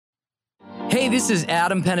Hey, this is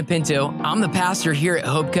Adam Panepinto. I'm the pastor here at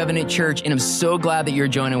Hope Covenant Church, and I'm so glad that you're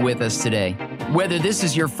joining with us today. Whether this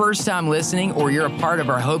is your first time listening or you're a part of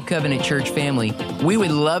our Hope Covenant Church family, we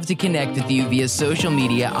would love to connect with you via social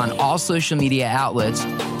media on all social media outlets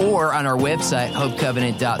or on our website,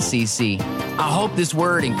 hopecovenant.cc. I hope this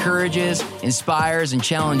word encourages, inspires, and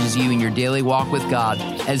challenges you in your daily walk with God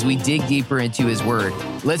as we dig deeper into His Word.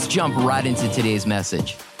 Let's jump right into today's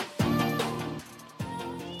message.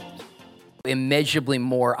 Immeasurably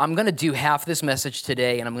more. I'm going to do half this message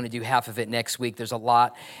today, and I'm going to do half of it next week. There's a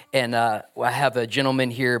lot, and I have a gentleman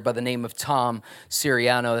here by the name of Tom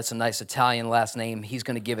Siriano. That's a nice Italian last name. He's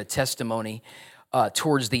going to give a testimony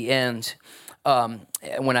towards the end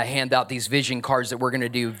when I hand out these vision cards that we're going to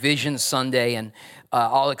do Vision Sunday, and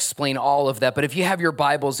I'll explain all of that. But if you have your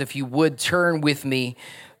Bibles, if you would turn with me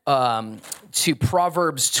to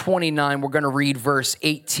Proverbs 29, we're going to read verse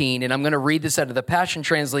 18, and I'm going to read this out of the Passion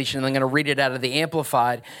Translation, and I'm going to read it out of the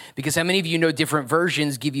Amplified, because how many of you know different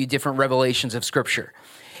versions give you different revelations of Scripture?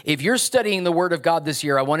 If you're studying the Word of God this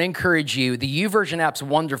year, I want to encourage you. The YouVersion app's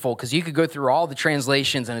wonderful because you could go through all the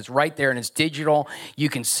translations and it's right there and it's digital. You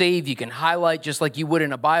can save, you can highlight just like you would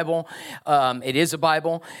in a Bible. It is a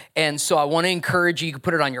Bible. And so I want to encourage you. You can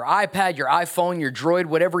put it on your iPad, your iPhone, your Droid,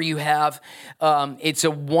 whatever you have. It's a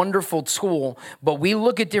wonderful tool, but we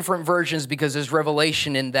look at different versions because there's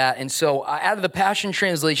revelation in that. And so out of the Passion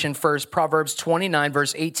Translation first, Proverbs 29,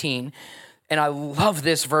 verse 18, and I love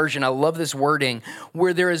this version. I love this wording.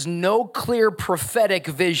 Where there is no clear prophetic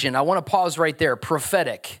vision. I want to pause right there.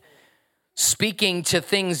 Prophetic. Speaking to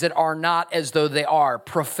things that are not as though they are.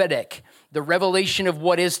 Prophetic. The revelation of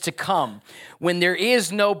what is to come. When there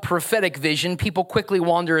is no prophetic vision, people quickly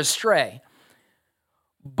wander astray.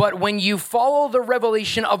 But when you follow the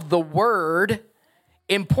revelation of the Word,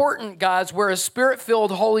 important, guys, we're a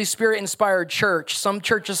Spirit-filled, Holy Spirit-inspired church. Some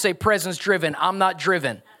churches say presence-driven. I'm not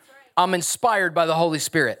driven. I'm inspired by the Holy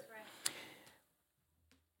Spirit.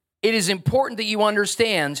 It is important that you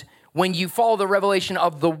understand when you follow the revelation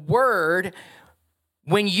of the Word,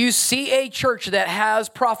 when you see a church that has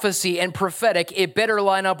prophecy and prophetic, it better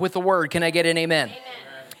line up with the Word. Can I get an amen? Amen.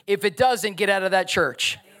 If it doesn't, get out of that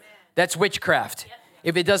church. Amen. That's witchcraft. Yep.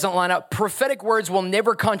 If it doesn't line up, prophetic words will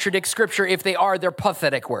never contradict Scripture. If they are, they're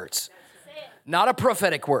pathetic words. Not a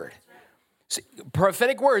prophetic word.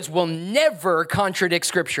 Prophetic words will never contradict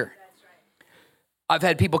Scripture. I've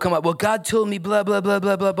had people come up, well, God told me blah, blah, blah,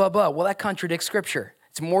 blah, blah, blah, blah. Well, that contradicts Scripture.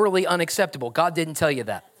 It's morally unacceptable. God didn't tell you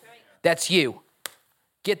that. That's you.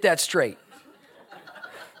 Get that straight.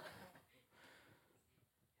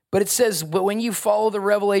 But it says, but when you follow the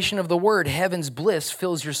revelation of the Word, heaven's bliss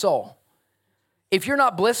fills your soul. If you're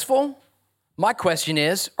not blissful, my question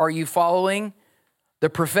is, are you following the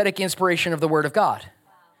prophetic inspiration of the Word of God?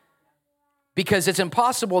 Because it's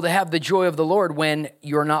impossible to have the joy of the Lord when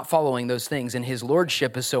you're not following those things, and His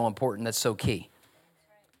Lordship is so important. That's so key.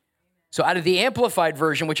 So out of the Amplified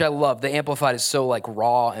version, which I love, the Amplified is so like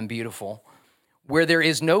raw and beautiful, where there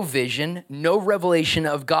is no vision, no revelation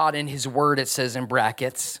of God in His Word, it says in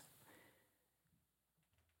brackets,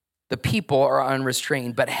 the people are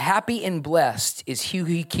unrestrained, but happy and blessed is he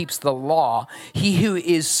who keeps the law, he who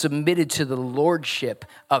is submitted to the Lordship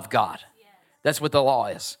of God. That's what the law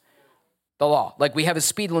is. The law. Like we have a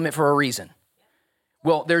speed limit for a reason.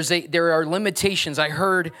 Well, there are limitations. I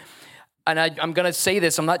heard, and I'm going to say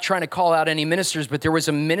this, I'm not trying to call out any ministers, but there was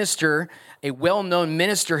a minister, a well-known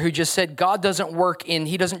minister who just said, God doesn't work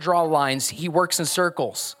he doesn't draw lines. He works in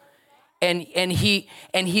circles. And he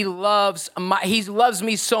loves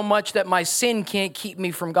me so much that my sin can't keep me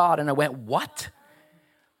from God. And I went, what?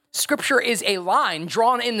 Scripture is a line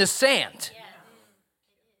drawn in the sand.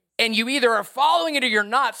 And you either are following it or you're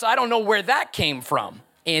not, so I don't know where that came from.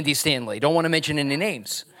 Andy Stanley, don't want to mention any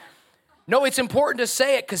names. No, it's important to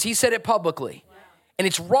say it because he said it publicly. And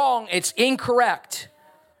it's wrong, it's incorrect.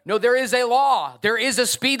 No, there is a law, there is a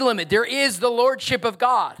speed limit, there is the Lordship of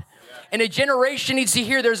God. And a generation needs to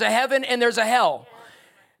hear there's a heaven and there's a hell.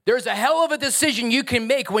 There's a hell of a decision you can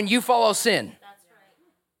make when you follow sin.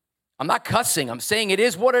 I'm not cussing, I'm saying it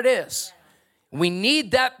is what it is. We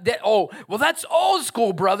need that, oh, well, that's old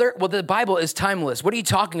school, brother. Well, the Bible is timeless. What are you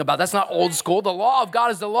talking about? That's not old school. The law of God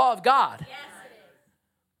is the law of God. Yes,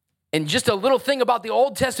 and just a little thing about the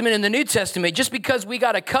Old Testament and the New Testament, just because we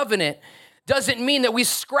got a covenant doesn't mean that we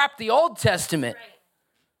scrap the Old Testament.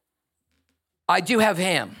 Right. I do have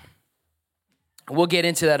ham. We'll get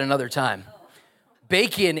into that another time.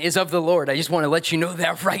 Bacon is of the Lord. I just want to let you know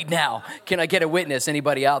that right now. Can I get a witness?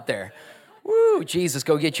 Anybody out there? Woo, Jesus,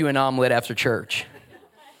 go get you an omelet after church.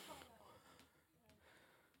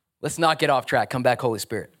 Let's not get off track. Come back, Holy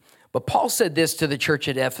Spirit. But Paul said this to the church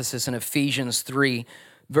at Ephesus in Ephesians 3,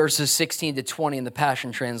 verses 16 to 20 in the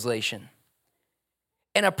Passion Translation.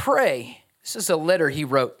 And I pray, this is a letter he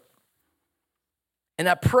wrote, and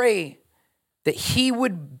I pray that he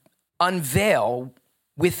would unveil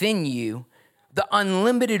within you the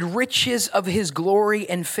unlimited riches of his glory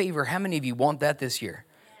and favor. How many of you want that this year?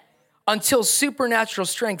 Until supernatural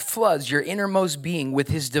strength floods your innermost being with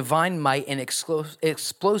his divine might and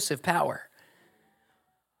explosive power.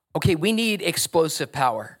 Okay, we need explosive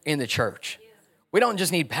power in the church. We don't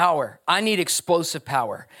just need power. I need explosive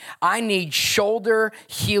power. I need shoulder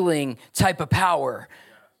healing type of power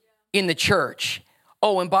in the church.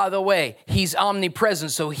 Oh, and by the way, he's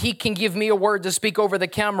omnipresent, so he can give me a word to speak over the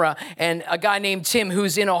camera. And a guy named Tim,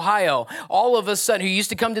 who's in Ohio, all of a sudden, who used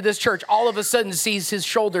to come to this church, all of a sudden sees his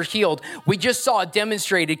shoulder healed. We just saw it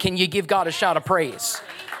demonstrated. Can you give God a shout of praise?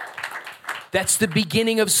 That's the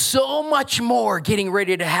beginning of so much more getting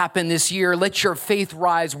ready to happen this year. Let your faith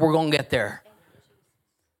rise. We're going to get there.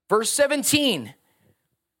 Verse 17,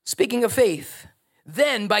 speaking of faith,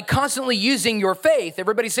 then by constantly using your faith,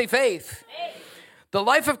 everybody say faith. The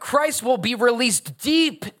life of Christ will be released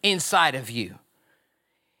deep inside of you.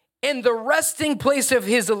 And the resting place of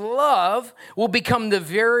his love will become the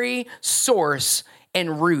very source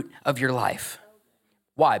and root of your life.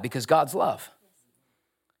 Why? Because God's love.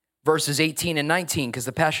 Verses 18 and 19, because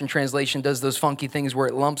the Passion Translation does those funky things where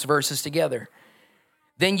it lumps verses together.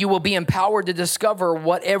 Then you will be empowered to discover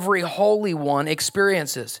what every holy one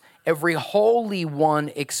experiences. Every holy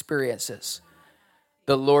one experiences.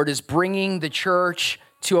 The Lord is bringing the church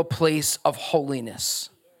to a place of holiness.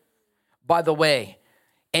 By the way,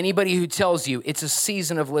 anybody who tells you it's a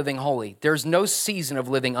season of living holy, there's no season of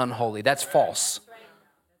living unholy. That's false.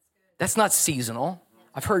 That's not seasonal.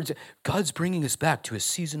 I've heard God's bringing us back to a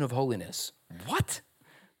season of holiness. What?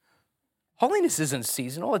 Holiness isn't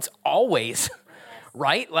seasonal. It's always,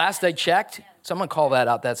 right? Last I checked. Someone call that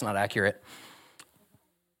out. That's not accurate.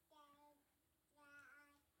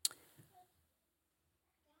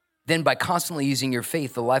 Then by constantly using your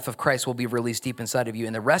faith, the life of Christ will be released deep inside of you,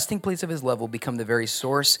 and the resting place of his love will become the very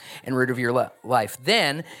source and root of your life.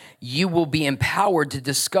 Then you will be empowered to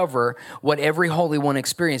discover what every holy one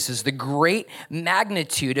experiences, the great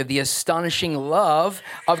magnitude of the astonishing love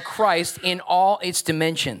of Christ in all its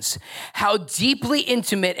dimensions. How deeply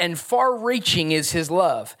intimate and far-reaching is his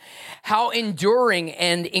love. How enduring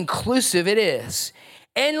and inclusive it is.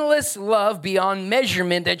 Endless love beyond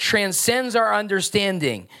measurement that transcends our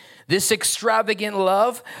understanding. This extravagant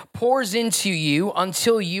love pours into you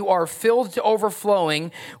until you are filled to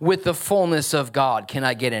overflowing with the fullness of God. Can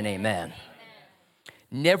I get an amen?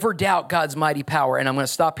 Never doubt God's mighty power. And I'm going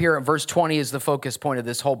to stop here. And verse 20 is the focus point of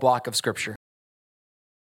this whole block of scripture.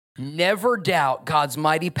 Never doubt God's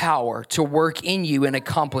mighty power to work in you and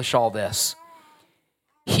accomplish all this.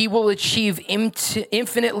 He will achieve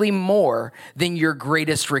infinitely more than your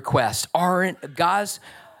greatest request. Guys,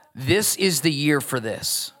 this is the year for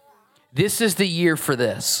this. This is the year for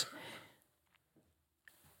this.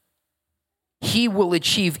 He will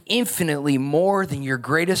achieve infinitely more than your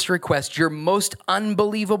greatest request, your most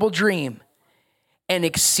unbelievable dream, and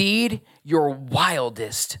exceed your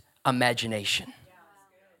wildest imagination.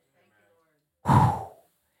 Whew. How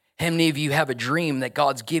many of you have a dream that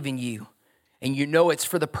God's given you? And you know it's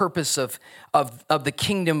for the purpose of the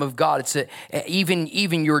kingdom of God. It's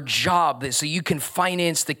even your job, so you can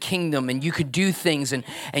finance the kingdom and you can do things. And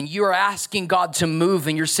you're asking God to move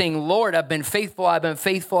and you're saying, Lord, I've been faithful, I've been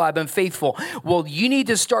faithful, I've been faithful. Well, you need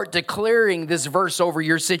to start declaring this verse over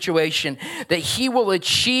your situation, that he will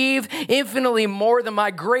achieve infinitely more than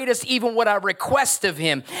my greatest, even what I request of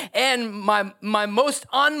him. And my most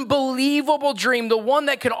unbelievable dream, the one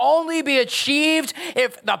that can only be achieved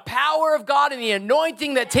if the power of God and the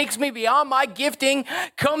anointing that takes me beyond my gifting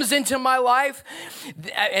comes into my life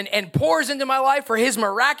and pours into my life for his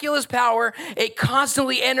miraculous power. It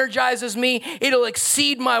constantly energizes me. It'll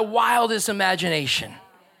exceed my wildest imagination.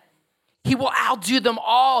 He will outdo them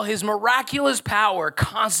all. His miraculous power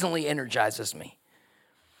constantly energizes me.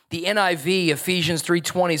 The NIV, Ephesians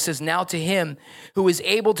 3:20 says, now to him who is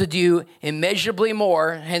able to do immeasurably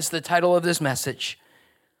more, hence the title of this message,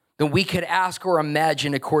 than we could ask or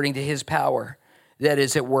imagine according to his power that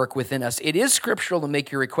is at work within us. It is scriptural to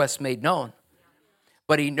make your requests made known,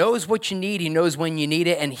 but he knows what you need. He knows when you need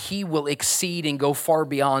it, and he will exceed and go far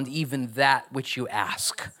beyond even that which you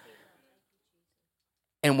ask.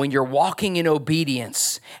 And when you're walking in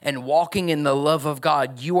obedience and walking in the love of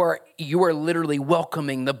God, you are literally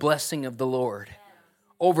welcoming the blessing of the Lord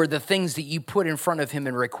over the things that you put in front of him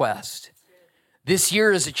in request. This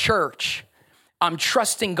year as a church, I'm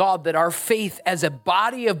trusting God that our faith as a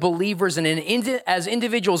body of believers and as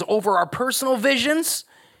individuals over our personal visions,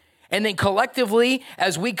 and then collectively,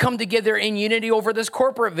 as we come together in unity over this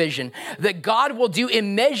corporate vision, that God will do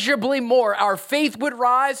immeasurably more. Our faith would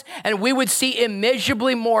rise and we would see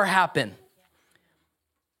immeasurably more happen.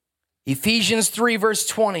 Ephesians 3 verse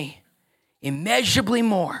 20, immeasurably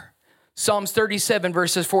more. Psalms 37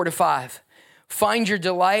 verses 4-5. Find your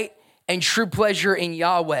delight and true pleasure in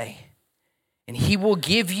Yahweh, and he will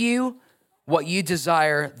give you what you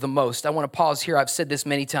desire the most. I want to pause here. I've said this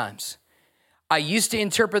many times. I used to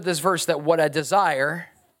interpret this verse that what I desire,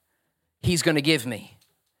 he's going to give me.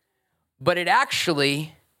 But it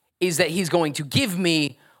actually is that he's going to give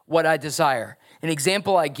me what I desire. An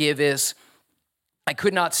example I give is I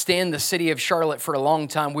could not stand the city of Charlotte for a long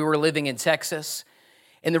time. We were living in Texas.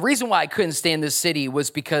 And the reason why I couldn't stand this city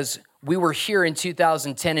was because we were here in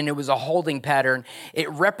 2010 and it was a holding pattern. It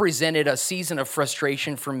represented a season of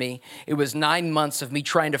frustration for me. It was 9 months of me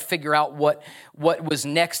trying to figure out what was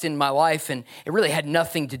next in my life. And it really had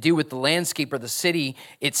nothing to do with the landscape or the city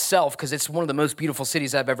itself, because it's one of the most beautiful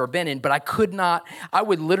cities I've ever been in. But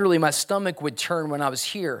my stomach would turn when I was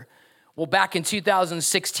here. Well, back in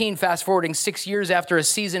 2016, fast forwarding 6 years after a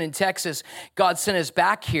season in Texas, God sent us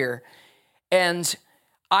back here. And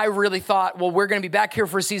I really thought, well, we're going to be back here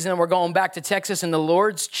for a season and we're going back to Texas. And the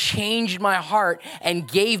Lord's changed my heart and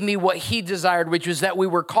gave me what he desired, which was that we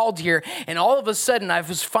were called here. And all of a sudden I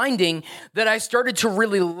was finding that I started to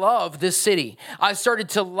really love this city. I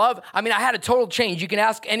had a total change. You can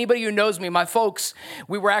ask anybody who knows me, my folks.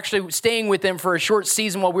 We were actually staying with them for a short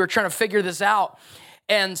season while we were trying to figure this out.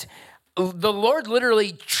 And the Lord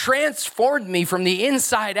literally transformed me from the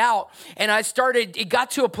inside out. And it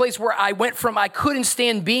got to a place where I went from I couldn't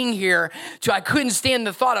stand being here to I couldn't stand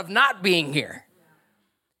the thought of not being here.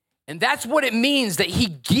 And that's what it means, that he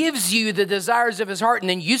gives you the desires of his heart and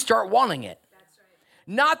then you start wanting it. That's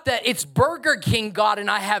right. Not that it's Burger King, God,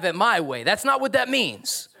 and I have it my way. That's not what that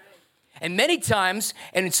means. And many times,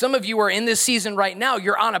 and some of you are in this season right now,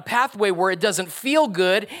 you're on a pathway where it doesn't feel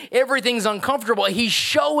good. Everything's uncomfortable. He's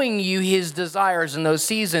showing you his desires in those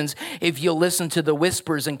seasons if you'll listen to the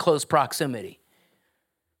whispers in close proximity.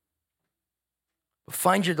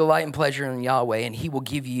 Find your delight and pleasure in Yahweh, and he will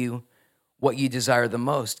give you what you desire the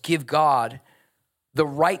most. Give God the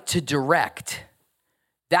right to direct.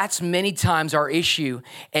 That's many times our issue.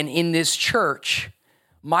 And in this church,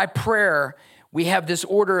 my prayer, we have this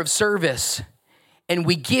order of service, and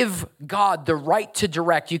we give God the right to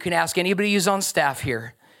direct. You can ask anybody who's on staff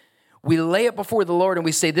here. We lay it before the Lord, and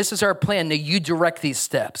we say, this is our plan. Now you direct these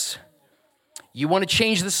steps. You want to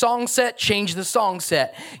change the song set? Change the song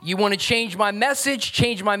set. You want to change my message?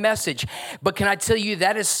 Change my message. But can I tell you,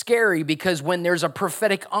 that is scary, because when there's a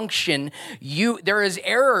prophetic unction, there is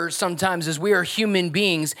error sometimes as we are human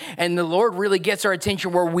beings, and the Lord really gets our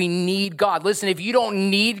attention where we need God. Listen, if you don't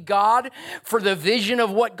need God for the vision of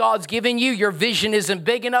what God's given you, your vision isn't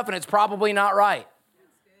big enough and it's probably not right.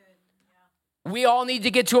 We all need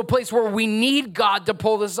to get to a place where we need God to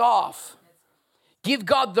pull this off. Give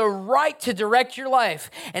God the right to direct your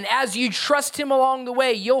life. And as you trust him along the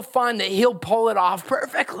way, you'll find that he'll pull it off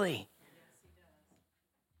perfectly.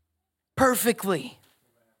 Perfectly.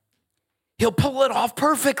 He'll pull it off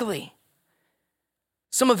perfectly.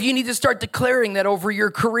 Some of you need to start declaring that over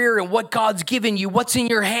your career and what God's given you, what's in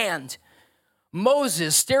your hand.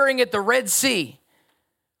 Moses staring at the Red Sea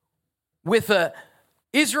with the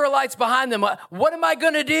Israelites behind them. What am I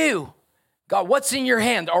going to do? God, what's in your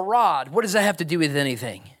hand? A rod. What does that have to do with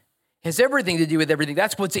anything? It has everything to do with everything.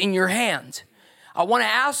 That's what's in your hand. I want to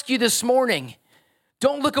ask you this morning,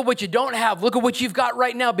 don't look at what you don't have. Look at what you've got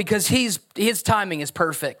right now, because his timing is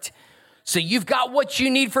perfect. So you've got what you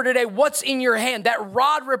need for today. What's in your hand? That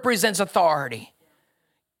rod represents authority.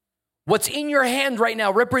 What's in your hand right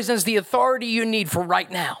now represents the authority you need for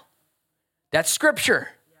right now. That's scripture.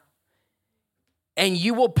 And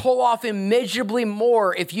you will pull off immeasurably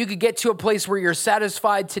more if you could get to a place where you're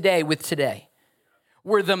satisfied today with today.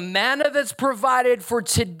 Where the manna that's provided for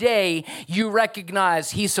today, you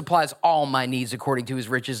recognize he supplies all my needs according to his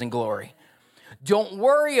riches and glory. Don't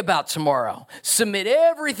worry about tomorrow. Submit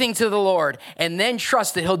everything to the Lord, and then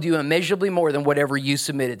trust that he'll do immeasurably more than whatever you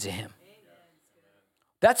submitted to him.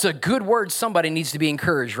 That's a good word. Somebody needs to be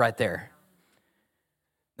encouraged right there.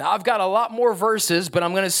 Now, I've got a lot more verses, but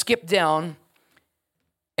I'm going to skip down.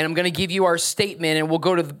 And I'm going to give you our statement, and we'll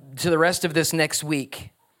go to the rest of this next week.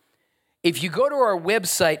 If you go to our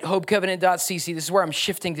website, hopecovenant.cc, this is where I'm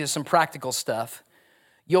shifting to some practical stuff.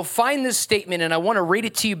 You'll find this statement, and I want to read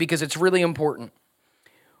it to you because it's really important.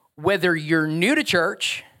 Whether you're new to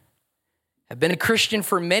church, have been a Christian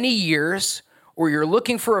for many years, or you're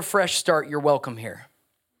looking for a fresh start, you're welcome here.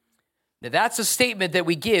 Now, that's a statement that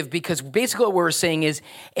we give because basically what we're saying is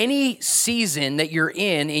any season that you're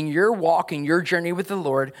in your walk, in your journey with the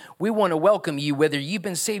Lord, we want to welcome you, whether you've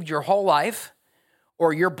been saved your whole life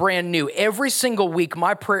or you're brand new. Every single week,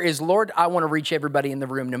 my prayer is, Lord, I want to reach everybody in the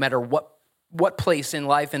room, no matter what place in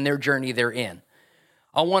life and their journey they're in.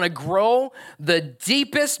 I want to grow the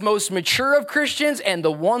deepest, most mature of Christians and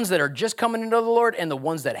the ones that are just coming into the Lord and the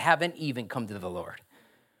ones that haven't even come to the Lord.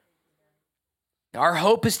 Our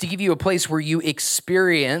hope is to give you a place where you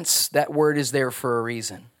experience, that word is there for a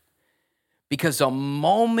reason. Because a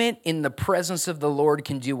moment in the presence of the Lord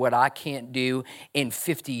can do what I can't do in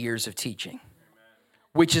 50 years of teaching.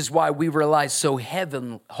 Which is why we rely so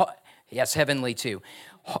heavenly too.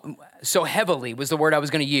 So heavily was the word I was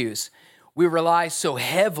going to use. We rely so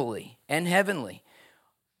heavily and heavenly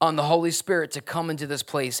on the Holy Spirit to come into this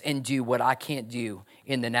place and do what I can't do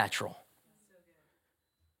in the natural.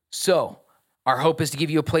 So, our hope is to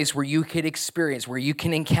give you a place where you can experience, where you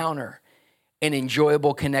can encounter an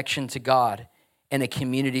enjoyable connection to God and a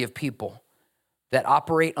community of people that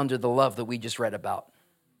operate under the love that we just read about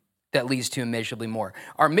that leads to immeasurably more.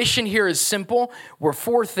 Our mission here is simple. We're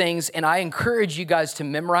 4 things, and I encourage you guys to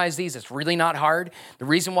memorize these. It's really not hard. The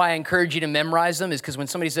reason why I encourage you to memorize them is because when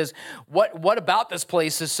somebody says, what about this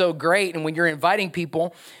place is so great? And when you're inviting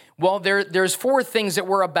people, well, there's 4 things that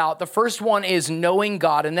we're about. The first one is knowing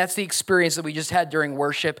God, and that's the experience that we just had during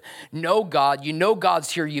worship. Know God. You know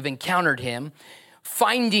God's here. You've encountered him.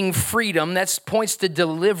 Finding freedom, that points to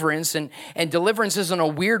deliverance, and deliverance isn't a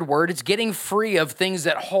weird word. It's getting free of things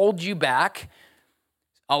that hold you back.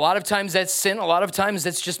 A lot of times that's sin. A lot of times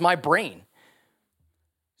that's just my brain.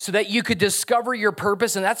 So that you could discover your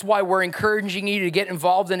purpose, and that's why we're encouraging you to get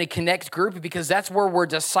involved in a connect group, because that's where we're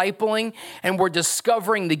discipling and we're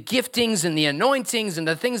discovering the giftings and the anointings and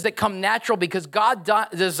the things that come natural, because God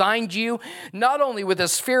designed you not only with a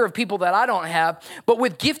sphere of people that I don't have, but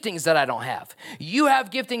with giftings that I don't have. You have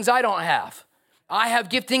giftings I don't have. I have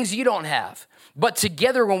giftings you don't have. But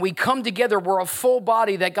together, when we come together, we're a full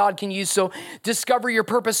body that God can use. So discover your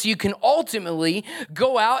purpose so you can ultimately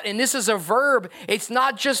go out. And this is a verb. It's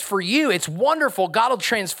not just for you. It's wonderful. God will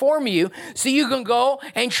transform you so you can go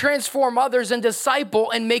and transform others and disciple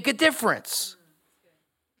and make a difference.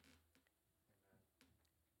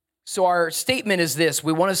 So our statement is this.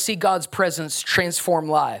 We want to see God's presence transform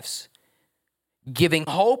lives, giving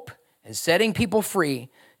hope and setting people free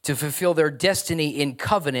to fulfill their destiny in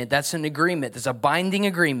covenant. That's an agreement. There's a binding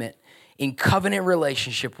agreement in covenant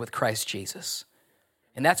relationship with Christ Jesus.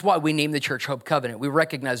 And that's why we named the church Hope Covenant. We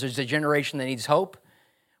recognize there's a generation that needs hope,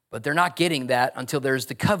 but they're not getting that until there's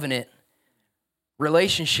the covenant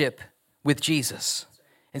relationship with Jesus.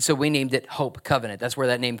 And so we named it Hope Covenant. That's where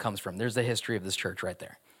that name comes from. There's the history of this church right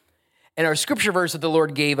there. And our scripture verse that the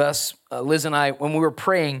Lord gave us, Liz and I, when we were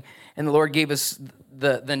praying, and the Lord gave us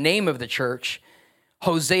the name of the church,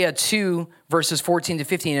 Hosea 2, verses 14 to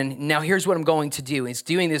 15. And now here's what I'm going to do. It's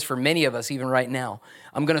doing this for many of us even right now.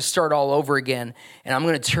 I'm going to start all over again, and I'm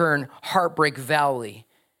going to turn Heartbreak Valley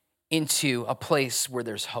into a place where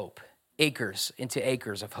there's hope. Acres into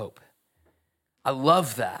acres of hope. I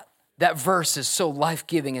love that. That verse is so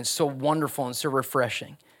life-giving and so wonderful and so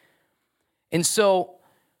refreshing. And so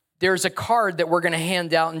there's a card that we're going to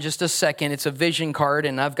hand out in just a second. It's a vision card,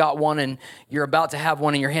 and I've got one, and you're about to have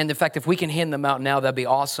one in your hand. In fact, if we can hand them out now, that'd be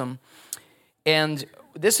awesome. And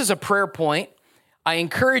this is a prayer point. I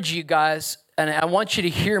encourage you guys, and I want you to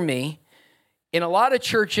hear me. In a lot of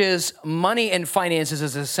churches, money and finances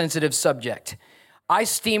is a sensitive subject. I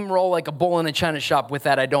steamroll like a bull in a china shop with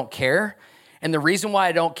that. I don't care. And the reason why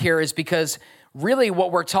I don't care is because really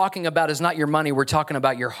what we're talking about is not your money. We're talking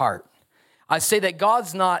about your heart. I say that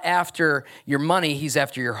God's not after your money, he's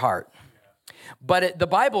after your heart. But the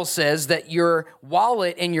Bible says that your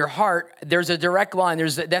wallet and your heart, there's a direct line.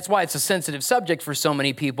 That's why it's a sensitive subject for so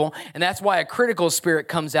many people, and that's why a critical spirit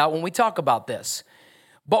comes out when we talk about this.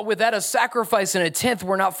 But without a sacrifice and a tenth,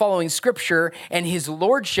 we're not following Scripture and his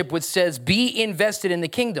lordship, which says, be invested in the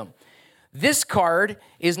kingdom. This card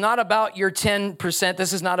is not about your 10%.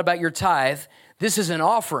 This is not about your tithe. This is an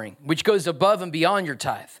offering, which goes above and beyond your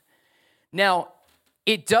tithe. Now,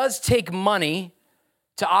 it does take money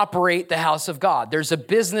to operate the house of God. There's a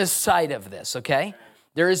business side of this, okay?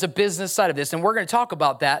 There is a business side of this, and we're going to talk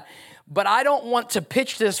about that. But I don't want to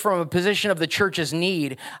pitch this from a position of the church's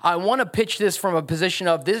need. I want to pitch this from a position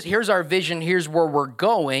of this. Here's our vision. Here's where we're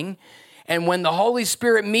going. And when the Holy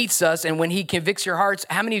Spirit meets us and when he convicts your hearts,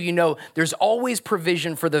 how many of you know there's always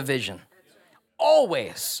provision for the vision?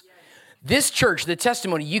 Always. This church, the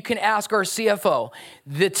testimony, you can ask our CFO,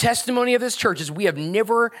 the testimony of this church is we have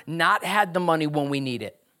never not had the money when we need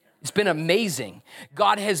it. It's been amazing.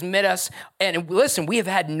 God has met us, and listen, we have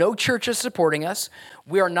had no churches supporting us.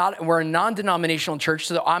 We're a non-denominational church,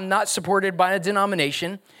 so I'm not supported by a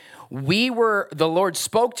denomination. The Lord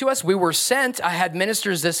spoke to us. We were sent. I had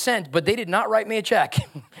ministers that sent, but they did not write me a check.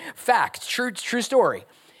 Fact, true story.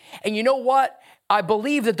 And you know what? I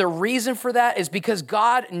believe that the reason for that is because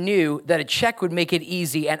God knew that a check would make it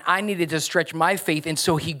easy, and I needed to stretch my faith, and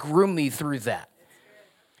so he groomed me through that.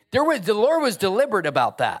 The Lord was deliberate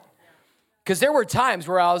about that, because there were times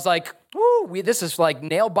where I was like, woo, this is like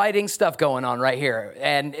nail-biting stuff going on right here,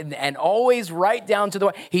 and always right down to the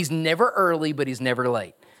wire. He's never early, but he's never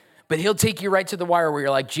late. But he'll take you right to the wire where you're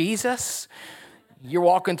like, Jesus, you're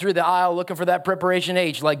walking through the aisle looking for that preparation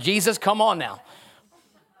H. Like, Jesus, come on now.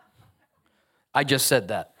 I just said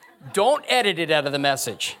that. Don't edit it out of the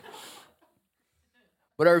message.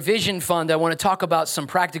 But our vision fund, I want to talk about some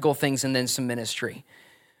practical things and then some ministry.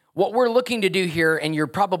 What we're looking to do here, and you're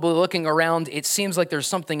probably looking around, it seems like there's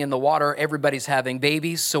something in the water. Everybody's having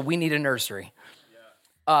babies, so we need a nursery.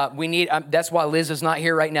 That's why Liz is not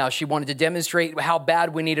here right now. She wanted to demonstrate how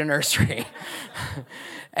bad we need a nursery.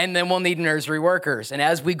 And then we'll need nursery workers. And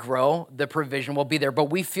as we grow, the provision will be there. But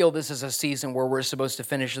we feel this is a season where we're supposed to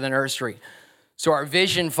finish the nursery. So our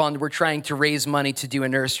vision fund, we're trying to raise money to do a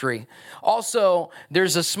nursery. Also,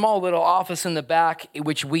 there's a small little office in the back,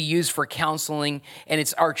 which we use for counseling, and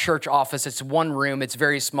it's our church office. It's one room. It's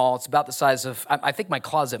very small. It's about the size of, I think my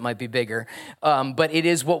closet might be bigger, but it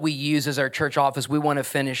is what we use as our church office. We want to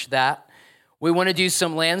finish that. We want to do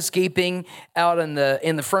some landscaping out in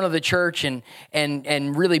the front of the church and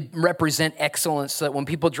really represent excellence so that when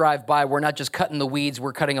people drive by, we're not just cutting the weeds,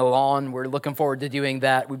 we're cutting a lawn. We're looking forward to doing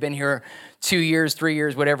that. We've been here 2 years, 3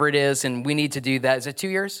 years, whatever it is, and we need to do that. Is it 2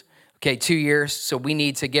 years? Okay, 2 years. So we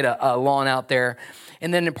need to get a lawn out there.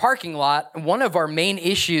 And then the parking lot, one of our main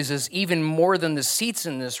issues is even more than the seats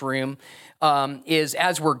in this room, is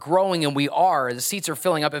as we're growing, and the seats are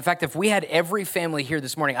filling up. In fact, if we had every family here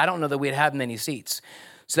this morning, I don't know that we'd have many seats.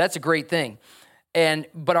 So that's a great thing.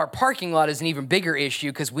 But our parking lot is an even bigger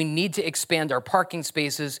issue because we need to expand our parking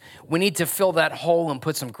spaces. We need to fill that hole and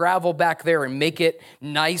put some gravel back there and make it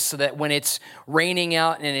nice so that when it's raining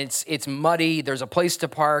out and it's muddy, there's a place to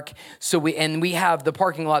park. So we have the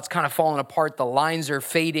parking lots kind of falling apart. The lines are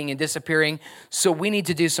fading and disappearing. So we need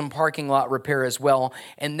to do some parking lot repair as well.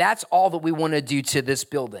 And that's all that we want to do to this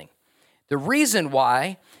building. The reason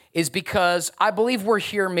why is because I believe we're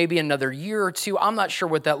here maybe another year or two. I'm not sure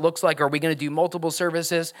what that looks like. Are we going to do multiple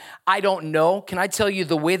services? I don't know. Can I tell you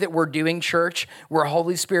the way that we're doing church, where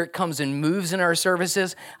Holy Spirit comes and moves in our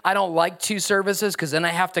services? I don't like 2 services because then I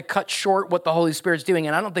have to cut short what the Holy Spirit's doing,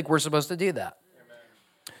 and I don't think we're supposed to do that.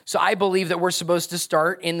 Amen. So I believe that we're supposed to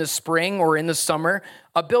start in the spring or in the summer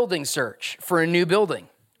a building search for a new building,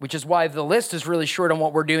 which is why the list is really short on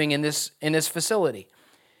what we're doing in this facility.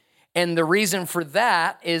 And the reason for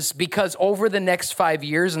that is because over the next 5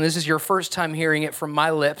 years, and this is your first time hearing it from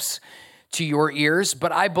my lips to your ears,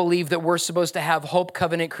 but I believe that we're supposed to have Hope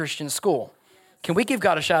Covenant Christian School. Can we give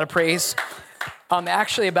God a shout of praise? I'm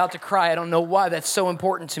actually about to cry. I don't know why. That's so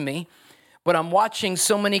important to me. But I'm watching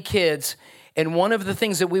so many kids, and one of the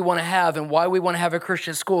things that we want to have and why we want to have a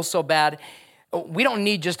Christian school so bad, we don't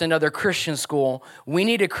need just another Christian school. We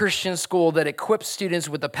need a Christian school that equips students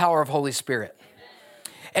with the power of Holy Spirit.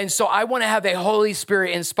 And so I want to have a Holy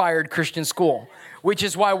Spirit-inspired Christian school, which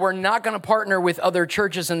is why we're not going to partner with other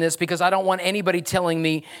churches in this, because I don't want anybody telling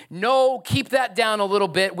me, no, keep that down a little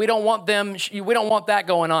bit. We don't want that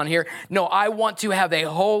going on here. No, I want to have a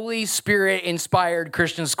Holy Spirit-inspired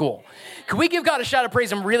Christian school. Can we give God a shout of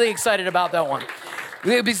praise? I'm really excited about that one.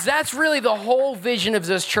 Because that's really the whole vision of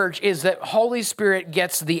this church, is that Holy Spirit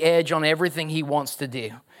gets the edge on everything he wants to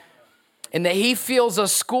do. And that he feels a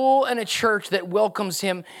school and a church that welcomes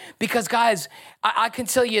him. Because, guys, I can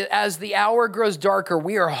tell you, as the hour grows darker,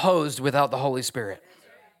 we are hosed without the Holy Spirit.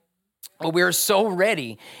 We are so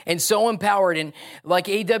ready and so empowered. And like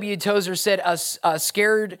A.W. Tozer said, a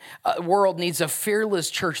scared world needs a fearless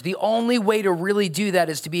church. The only way to really do that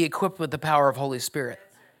is to be equipped with the power of Holy Spirit.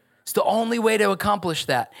 It's the only way to accomplish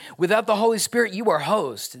that. Without the Holy Spirit, you are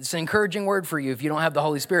hosed. It's an encouraging word for you. If you don't have the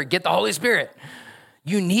Holy Spirit, get the Holy Spirit.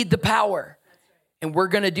 You need the power. And we're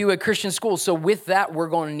going to do a Christian school. So with that, we're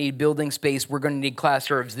going to need building space. We're going to need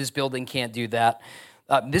classrooms. This building can't do that.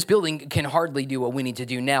 This building can hardly do what we need to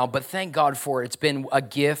do now, but thank God for it. It's been a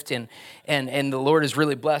gift, and the Lord has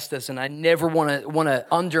really blessed us. And I never want to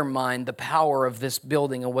undermine the power of this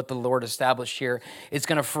building and what the Lord established here. It's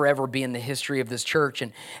going to forever be in the history of this church,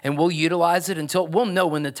 and we'll utilize it until we'll know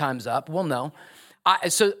when the time's up. We'll know.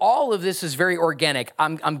 So all of this is very organic.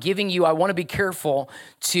 I'm giving you, I want to be careful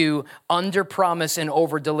to under-promise and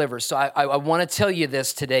over-deliver. So I want to tell you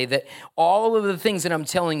this today, that all of the things that I'm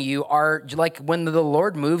telling you are like when the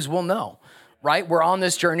Lord moves, we'll know, right? We're on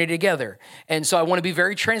this journey together. And so I want to be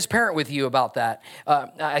very transparent with you about that.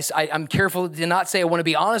 I'm careful to not say I want to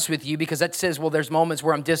be honest with you, because that says, well, there's moments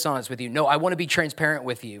where I'm dishonest with you. No, I want to be transparent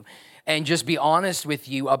with you and just be honest with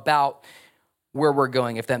you about where we're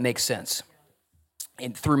going, if that makes sense.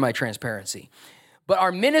 And through my transparency. But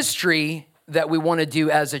our ministry that we want to do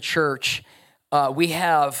as a church, we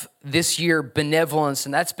have this year benevolence,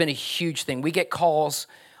 and that's been a huge thing. We get calls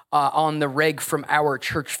on the reg from our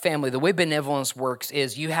church family. The way benevolence works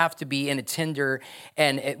is you have to be an attender,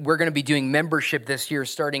 and we're going to be doing membership this year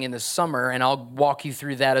starting in the summer, and I'll walk you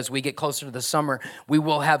through that as we get closer to the summer. We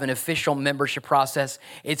will have an official membership process.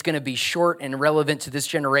 It's going to be short and relevant to this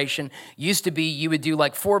generation. Used to be you would do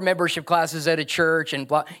like 4 membership classes at a church, and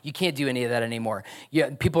blah. You can't do any of that anymore.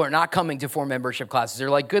 People are not coming to 4 membership classes. They're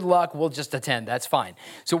like, good luck, we'll just attend. That's fine.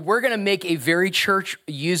 So we're going to make a very church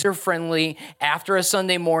user-friendly, after a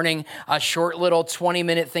Sunday morning, a short little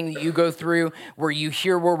 20-minute thing that you go through where you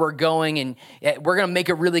hear where we're going, and we're going to make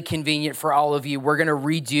it really convenient for all of you. We're going to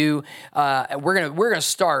redo. We're going to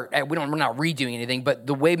start. We're not redoing anything, but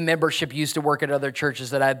the way membership used to work at other churches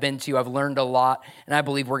that I've been to, I've learned a lot, and I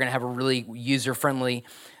believe we're going to have a really user-friendly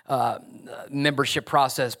membership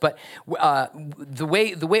process. But the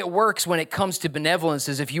way it works when it comes to benevolence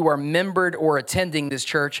is if you are membered or attending this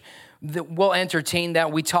church, we'll entertain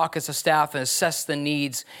that. We talk as a staff and assess the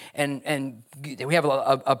needs, and we have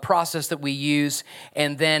a process that we use,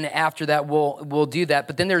 and then after that we'll do that.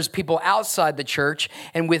 But then there's people outside the church,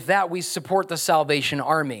 and with that we support the Salvation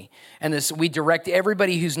Army, and we direct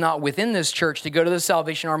everybody who's not within this church to go to the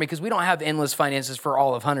Salvation Army, because we don't have endless finances for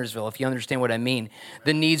all of Huntersville, if you understand what I mean.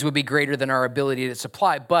 The needs would be greater than our ability to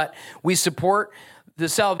supply, but we support the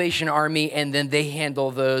Salvation Army, and then they handle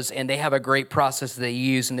those, and they have a great process that they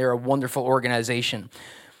use, and they're a wonderful organization.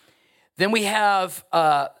 Then we have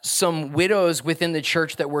some widows within the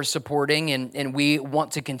church that we're supporting, and we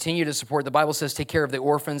want to continue to support. The Bible says take care of the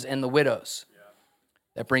orphans and the widows. Yeah.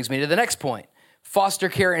 That brings me to the next point. Foster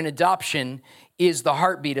care and adoption is the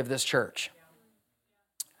heartbeat of this church.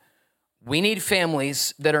 We need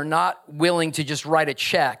families that are not willing to just write a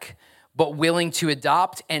check, but willing to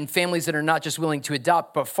adopt, and families that are not just willing to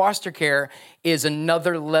adopt, but foster care is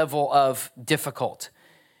another level of difficult,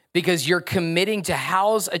 because you're committing to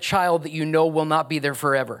house a child that you know will not be there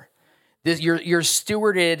forever. You're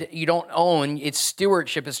stewarded, you don't own, it's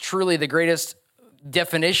stewardship. It's truly the greatest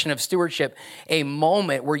definition of stewardship, a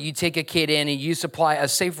moment where you take a kid in and you supply a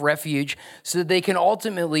safe refuge so that they can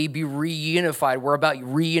ultimately be reunified. We're about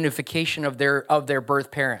reunification of their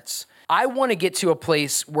birth parents. I want to get to a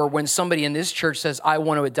place where when somebody in this church says, I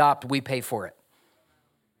want to adopt, we pay for it.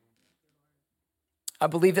 I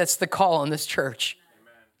believe that's the call in this church.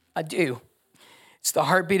 Amen. I do. It's the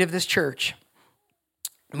heartbeat of this church.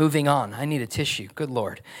 Moving on. I need a tissue. Good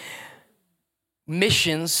Lord.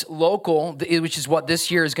 Missions, local, which is what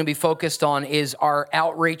this year is going to be focused on, is our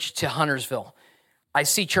outreach to Huntersville. I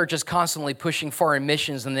see churches constantly pushing foreign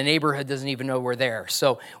missions, and the neighborhood doesn't even know we're there.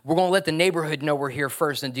 So we're going to let the neighborhood know we're here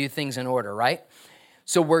first and do things in order, right?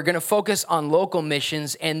 So we're going to focus on local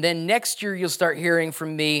missions, and then next year you'll start hearing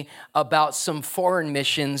from me about some foreign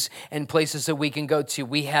missions and places that we can go to.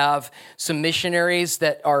 We have some missionaries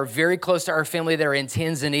that are very close to our family that are in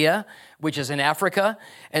Tanzania, which is in Africa,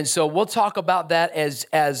 and so we'll talk about that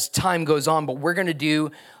as time goes on, but we're going to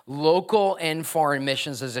do local and foreign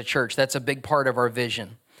missions as a church. That's a big part of our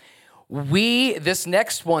vision. This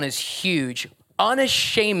next one is huge.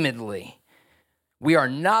 Unashamedly, we are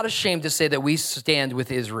not ashamed to say that we stand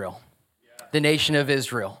with Israel, the nation of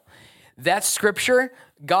Israel. That's scripture.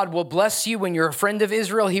 God will bless you when you're a friend of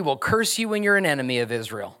Israel. He will curse you when you're an enemy of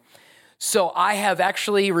Israel. So I have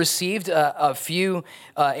actually received a few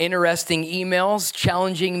interesting emails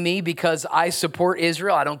challenging me because I support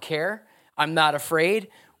Israel. I don't care. I'm not afraid.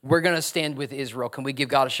 We're going to stand with Israel. Can we give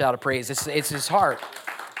God a shout of praise? It's his heart.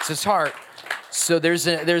 It's his heart. So there's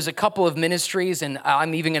a couple of ministries, and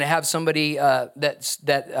I'm even going to have somebody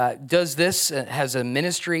that does this, has a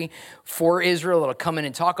ministry for Israel that'll come in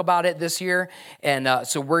and talk about it this year. And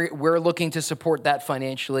so we're looking to support that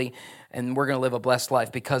financially and we're going to live a blessed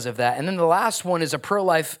life because of that. And then the last one is a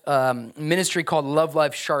pro-life ministry called Love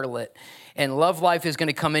Life Charlotte. And Love Life is going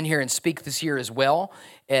to come in here and speak this year as well.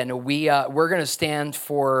 And we're going to stand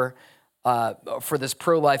for this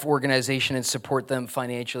pro-life organization and support them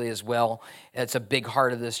financially as well. It's a big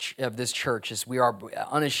heart of this church, as we are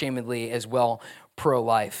unashamedly as well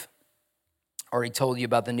pro-life. Already told you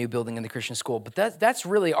about the new building in the Christian school, but that's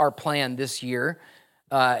really our plan this year.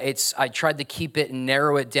 I tried to keep it and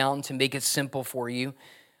narrow it down to make it simple for you.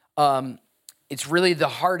 It's really the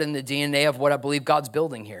heart and the DNA of what I believe God's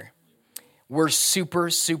building here. We're super,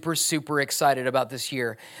 super, super excited about this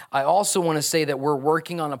year. I also want to say that we're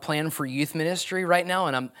working on a plan for youth ministry right now,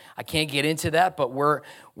 and I can't get into that, but we're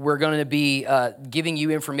going to be giving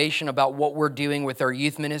you information about what we're doing with our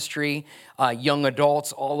youth ministry, young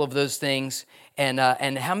adults, all of those things. And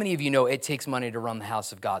how many of you know it takes money to run the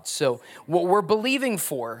house of God? So what we're believing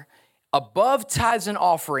for, above tithes and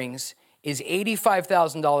offerings, is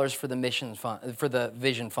 $85,000 for the mission fund, for the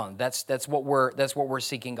vision fund. That's what we're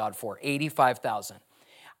seeking God for. $85,000.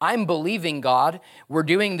 I'm believing God. We're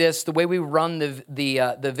doing this. The way we run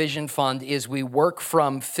the vision fund is we work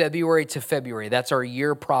from February to February. That's our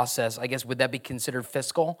year process. I guess would that be considered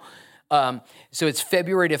fiscal? So it's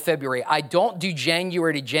February to February. I don't do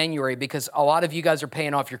January to January because a lot of you guys are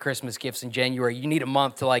paying off your Christmas gifts in January. You need a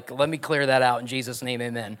month to let me clear that out in Jesus' name,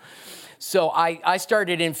 amen. So I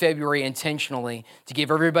started in February intentionally to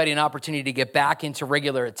give everybody an opportunity to get back into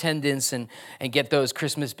regular attendance and get those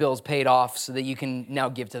Christmas bills paid off so that you can now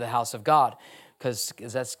give to the house of God, because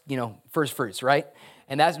that's, first fruits, right?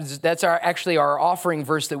 And that's our offering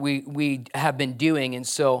verse that we have been doing. And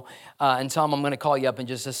so, and Tom, I'm going to call you up in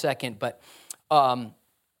just a second, but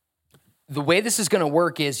the way this is going to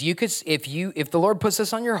work is you could, if the Lord puts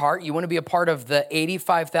this on your heart, you want to be a part of the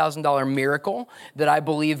 $85,000 miracle that I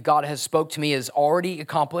believe God has spoke to me is already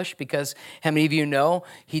accomplished, because how many of you know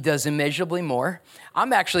he does immeasurably more?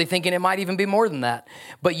 I'm actually thinking it might even be more than that.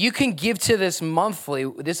 But you can give to this monthly.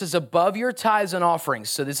 This is above your tithes and offerings.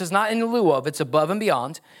 So this is not in lieu of, it's above and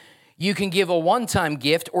beyond. You can give a one-time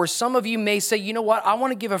gift, or some of you may say, you know what, I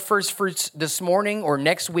want to give a first fruits this morning or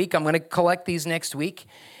next week. I'm going to collect these next week.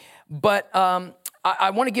 But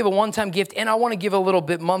I want to give a one-time gift, and I want to give a little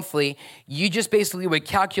bit monthly. You just basically would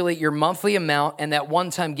calculate your monthly amount and that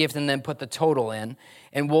one-time gift and then put the total in,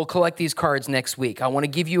 and we'll collect these cards next week. I want to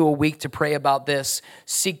give you a week to pray about this,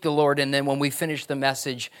 seek the Lord, and then when we finish the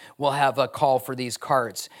message, we'll have a call for these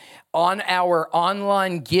cards. On our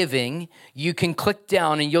online giving, you can click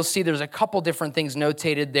down and you'll see there's a couple different things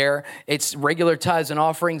notated there. It's regular tithes and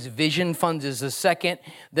offerings. Vision funds is the second.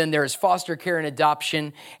 Then there's foster care and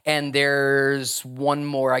adoption. And there's one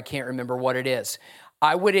more. I can't remember what it is.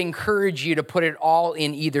 I would encourage you to put it all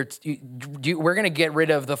in either. We're going to get rid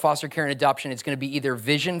of the foster care and adoption. It's going to be either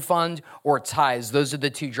Vision Fund or tithes. Those are the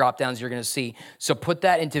two drop downs you're going to see. So put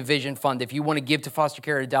that into Vision Fund. If you want to give to foster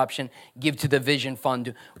care and adoption, give to the Vision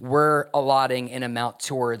Fund. We're allotting an amount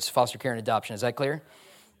towards foster care and adoption. Is that clear?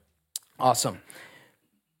 Awesome.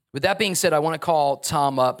 With that being said, I want to call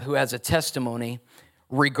Tom up, who has a testimony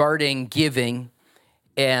regarding giving.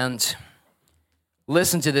 And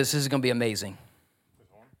listen to this. This is going to be amazing.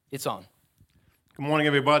 It's on. Good morning,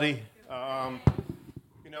 everybody. Wow,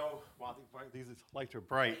 these lights are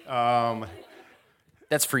bright.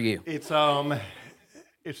 That's for you. It's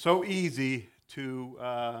so easy to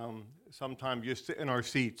sometimes just sit in our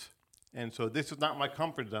seats, and so this is not my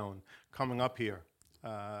comfort zone. Coming up here,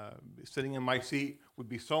 sitting in my seat would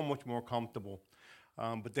be so much more comfortable.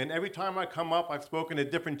 But then every time I come up, I've spoken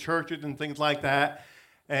at different churches and things like that,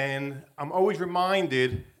 and I'm always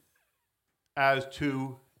reminded as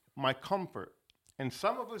to my comfort. And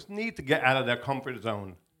some of us need to get out of that comfort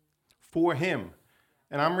zone for him.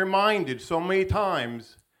 And I'm reminded so many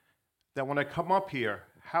times that when I come up here,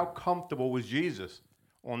 how comfortable was Jesus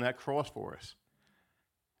on that cross for us?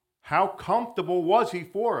 How comfortable was he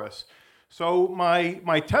for us? So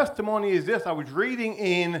my testimony is this. I was reading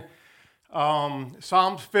in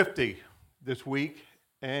Psalms 50 this week,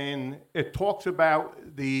 and it talks about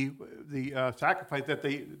the sacrifice that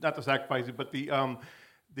not the sacrifices, but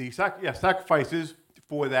sacrifices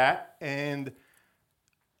for that, and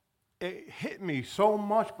it hit me so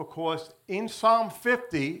much because in Psalm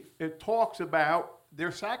 50 it talks about their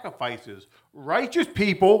sacrifices, righteous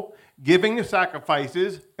people giving the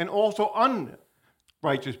sacrifices, and also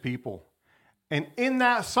unrighteous people. And in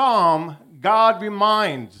that psalm, God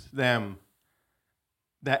reminds them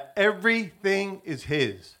that everything is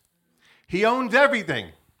his. He owns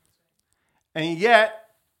everything, and yet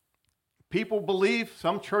people believe,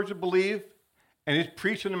 some churches believe, and it's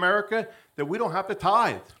preached in America, that we don't have to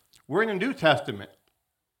tithe. We're in the New Testament.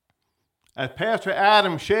 As Pastor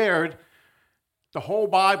Adam shared, the whole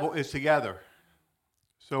Bible is together.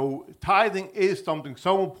 So tithing is something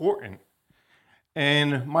so important.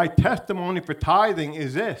 And my testimony for tithing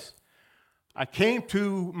is this. I came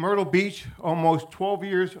to Myrtle Beach almost 12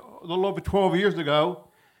 years, a little over 12 years ago,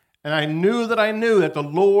 and I knew that the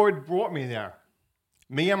Lord brought me there.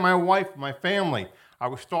 Me and my wife, my family, I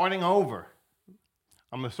was starting over.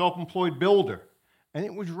 I'm a self-employed builder, and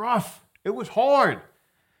it was rough. It was hard.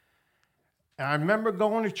 And I remember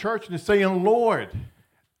going to church and saying, Lord,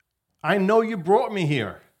 I know you brought me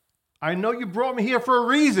here. I know you brought me here for a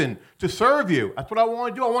reason, to serve you. That's what I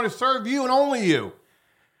want to do. I want to serve you and only you.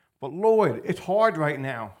 But Lord, it's hard right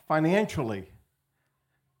now, financially.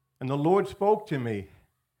 And the Lord spoke to me,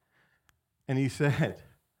 and he said,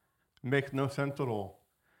 it makes no sense at all.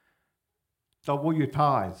 Double your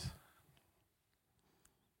tithes.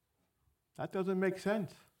 That doesn't make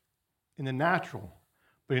sense in the natural.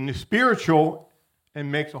 But in the spiritual, it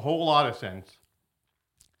makes a whole lot of sense.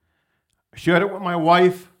 I shared it with my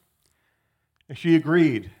wife, and she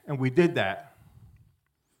agreed, and we did that.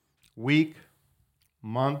 Week,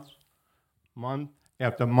 month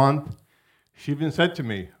after month. She even said to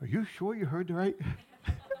me, are you sure you heard right?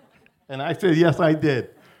 And I said, yes, I did.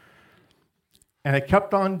 And I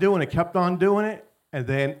kept on doing it. And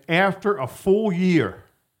then after a full year,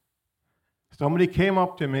 somebody came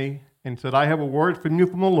up to me and said, I have a word from you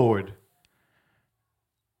from the Lord.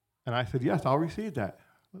 And I said, yes, I'll receive that.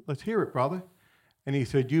 Let's hear it, brother. And he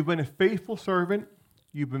said, you've been a faithful servant.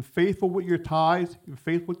 You've been faithful with your tithes. You've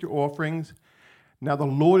been faithful with your offerings. Now the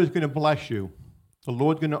Lord is going to bless you. The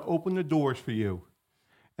Lord's going to open the doors for you.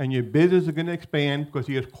 And your business is going to expand because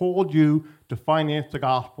he has called you to finance the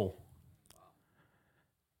gospel.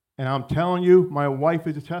 And I'm telling you, my wife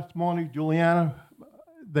is a testimony, Juliana.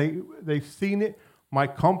 They've seen it. My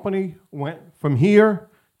company went from here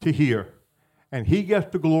to here. And he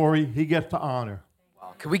gets the glory. He gets the honor.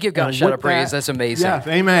 Wow. Can we give God a shout of praise? That's amazing. Yes,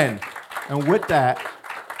 amen. And with that,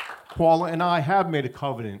 Paula and I have made a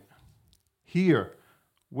covenant here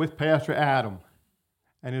with Pastor Adam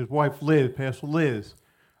and his wife Liz, Pastor Liz,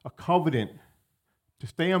 a covenant to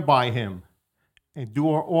stand by him and do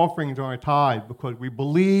our offerings on our tithe because we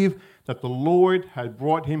believe that the Lord has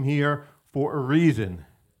brought him here for a reason,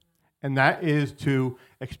 and that is to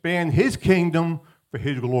expand his kingdom for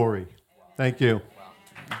his glory. Thank you.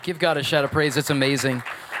 Give God a shout of praise. It's amazing.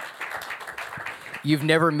 You've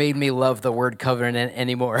never made me love the word covenant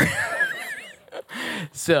anymore.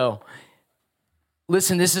 So,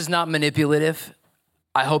 listen, this is not manipulative.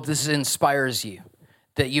 I hope this inspires you,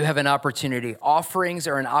 that you have an opportunity. Offerings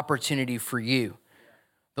are an opportunity for you.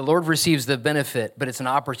 The Lord receives the benefit, but it's an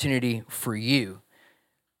opportunity for you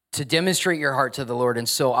to demonstrate your heart to the Lord. And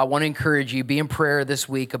so I want to encourage you, be in prayer this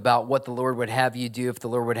week about what the Lord would have you do, if the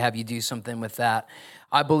Lord would have you do something with that.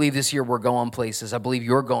 I believe this year we're going places. I believe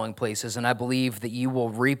you're going places, and I believe that you will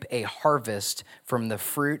reap a harvest from the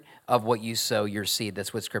fruit of what you sow, your seed.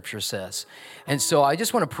 That's what Scripture says. And so I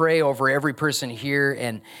just want to pray over every person here,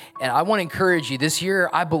 and I want to encourage you. This year,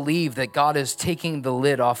 I believe that God is taking the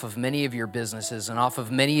lid off of many of your businesses and off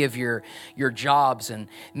of many of your jobs and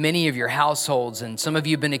many of your households. And some of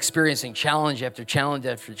you have been experiencing challenge after challenge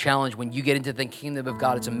after challenge. When you get into the kingdom of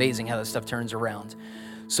God, it's amazing how that stuff turns around.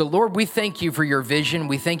 So, Lord, we thank you for your vision.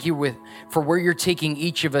 We thank you for where you're taking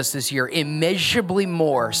each of us this year. Immeasurably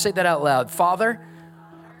more. Say that out loud. Father,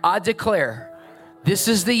 I declare this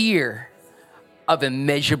is the year of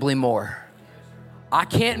immeasurably more. I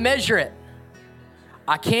can't measure it.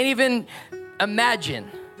 I can't even imagine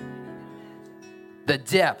the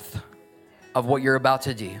depth of what you're about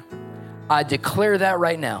to do. I declare that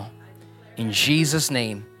right now in Jesus'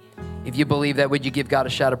 name. If you believe that, would you give God a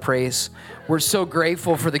shout of praise? We're so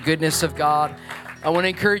grateful for the goodness of God. I want to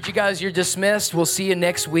encourage you guys, you're dismissed. We'll see you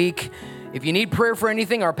next week. If you need prayer for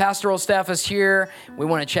anything, our pastoral staff is here. We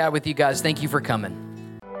want to chat with you guys. Thank you for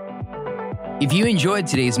coming. If you enjoyed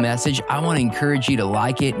today's message, I want to encourage you to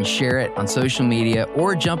like it and share it on social media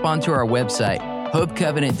or jump onto our website,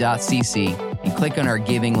 hopecovenant.cc, and click on our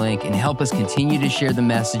giving link and help us continue to share the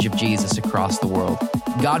message of Jesus across the world.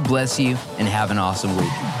 God bless you and have an awesome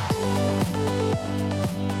week.